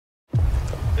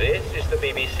This is the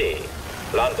BBC.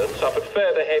 London suffered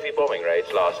further heavy bombing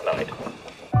raids last night.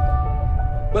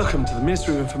 Welcome to the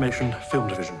Ministry of Information Film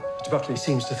Division. Mr. Buckley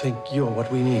seems to think you're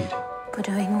what we need. For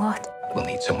doing what? We'll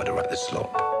need someone to write the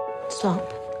slop.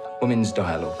 Slop? Women's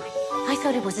dialogue. I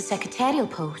thought it was a secretarial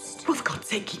post. Oh, for God's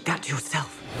sake, keep that to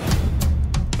yourself.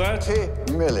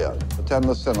 30 million attend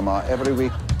the cinema every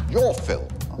week. Your film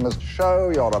must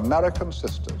show your American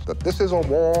sisters that this is a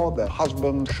war their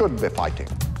husbands should be fighting.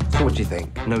 So what do you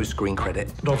think? No screen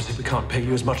credit? But obviously we can't pay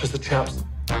you as much as the chaps.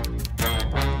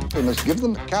 We must give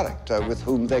them a character with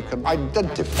whom they can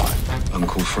identify.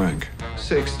 Uncle Frank,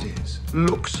 60s,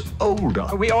 looks older.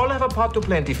 We all have a part to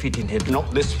play in defeating him.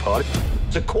 Not this part.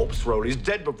 It's a corpse roll. He's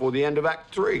dead before the end of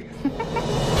Act 3.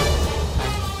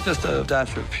 Just a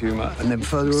dash of humour, and then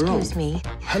further along. Excuse me.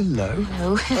 Hello.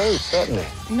 No. Oh, certainly.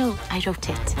 No, I wrote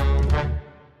it.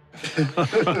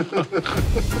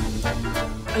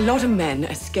 A lot of men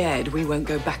are scared we won't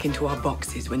go back into our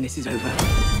boxes when this is over.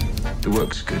 The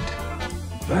work's good.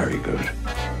 Very good.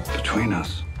 Between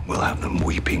us, we'll have them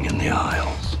weeping in the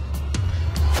aisles.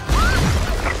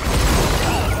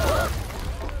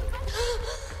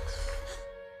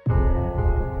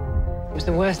 It was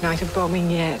the worst night of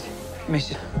bombing yet.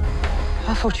 Miss,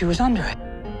 I thought you was under it.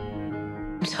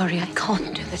 I'm sorry, I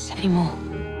can't do this anymore.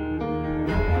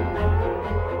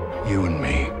 You and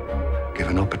me,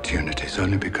 given opportunities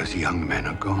only because young men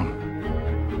are gone.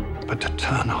 But to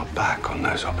turn our back on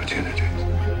those opportunities,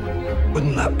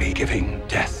 wouldn't that be giving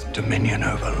death dominion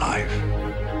over life?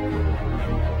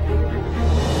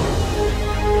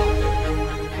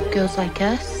 Girls like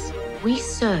us, we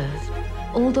serve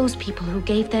all those people who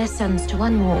gave their sons to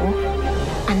one war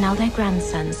and now their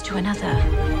grandsons to another.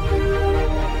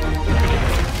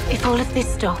 If all of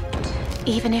this stopped,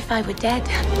 even if I were dead,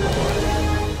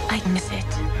 I'd miss it.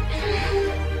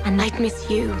 And I'd miss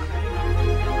you.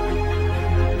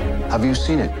 Have you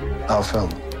seen it, our film?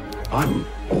 I'm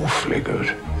awfully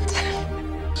good.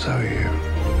 So are you.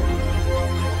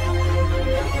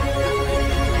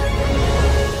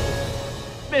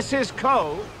 Mrs.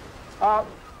 Cole?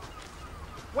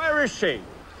 Where is she?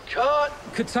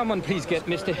 Could someone please get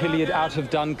Mr. Hilliard out of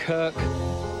Dunkirk?